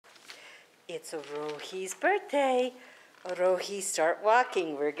It's Aarohi's birthday. Aarohi, start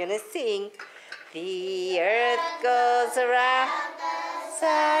walking. We're going to sing. The earth goes around the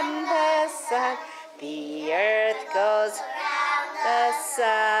sun. The earth goes around the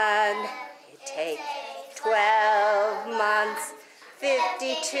sun. It takes 12 months,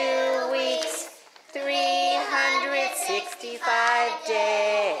 52 weeks, 365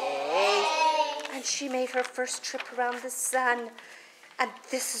 days. And she made her first trip around the sun. And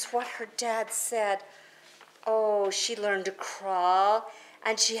this is what her dad said. Oh, she learned to crawl,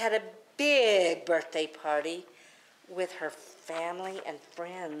 and she had a big birthday party with her family and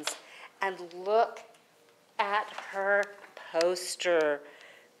friends. And look at her poster.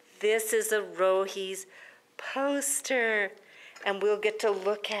 This is Aarohi's poster, and we'll get to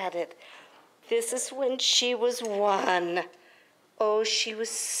look at it. This is when she was 1. Oh, she was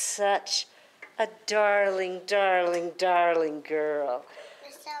such a darling, darling, darling girl.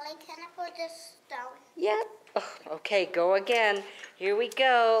 Miss Sally, can I put this down? Yep. Oh, okay, go again. Here we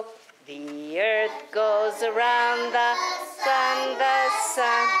go. The earth goes around the sun, the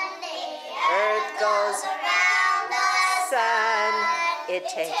sun. Earth goes around the sun. It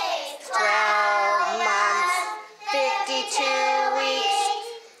takes 12 months, 52 weeks,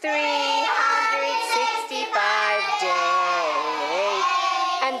 365 days.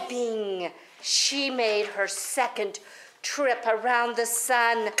 And Bing, she made her second trip around the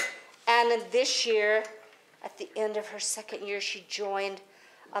sun. And this year, at the end of her second year, she joined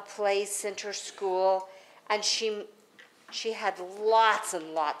a play center school, and she had lots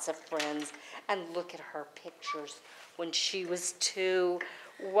and lots of friends. And look at her pictures when she was 2.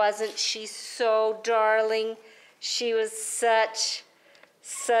 Wasn't she so darling? She was such,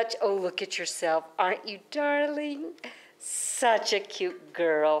 oh, look at yourself. Aren't you darling? Such a cute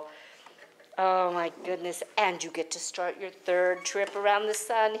girl. Oh my goodness. And you get to start your third trip around the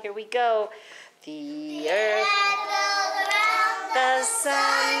sun. Here we go. The earth goes around the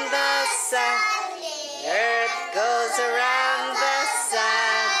sun, the sun. The earth goes around the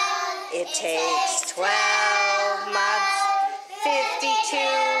sun. It takes 12 months,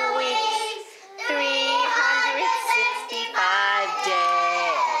 52 weeks, 365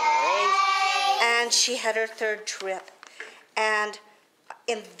 days. And she had her third trip. And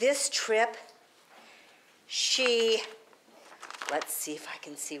in this trip, let's see if I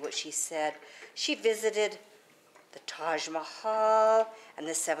can see what she said. She visited the Taj Mahal and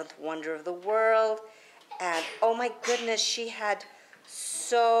the 7th wonder of the world. And oh my goodness, she had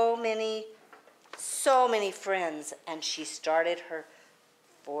so many friends. And she started her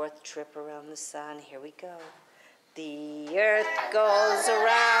 4th trip around the sun. Here we go. The earth goes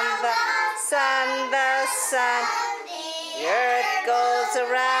around the sun, the sun. The earth goes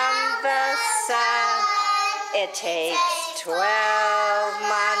around the sun. It takes 12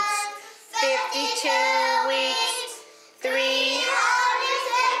 months, 52 weeks,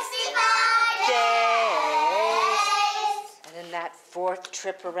 365 days. And in that 4th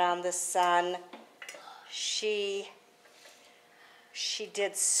trip around the sun, she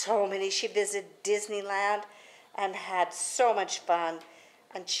did so many. She visited Disneyland and had so much fun.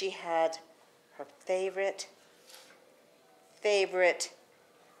 And she had her favorite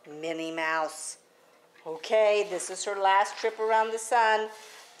Minnie Mouse. Okay, this is her last trip around the sun.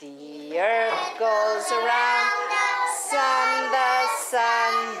 The earth goes around the sun, the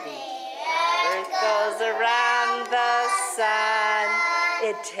sun. The earth goes around the sun.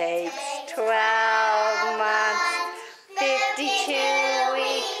 It takes 12 months, 52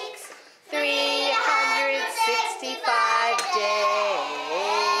 weeks, 365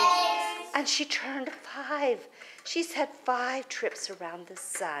 days. And she turned 5. She's had 5 trips around the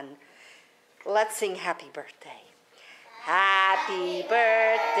sun. Let's sing happy birthday. Happy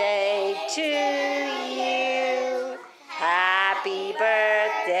birthday to you. Happy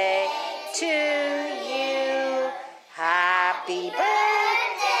birthday to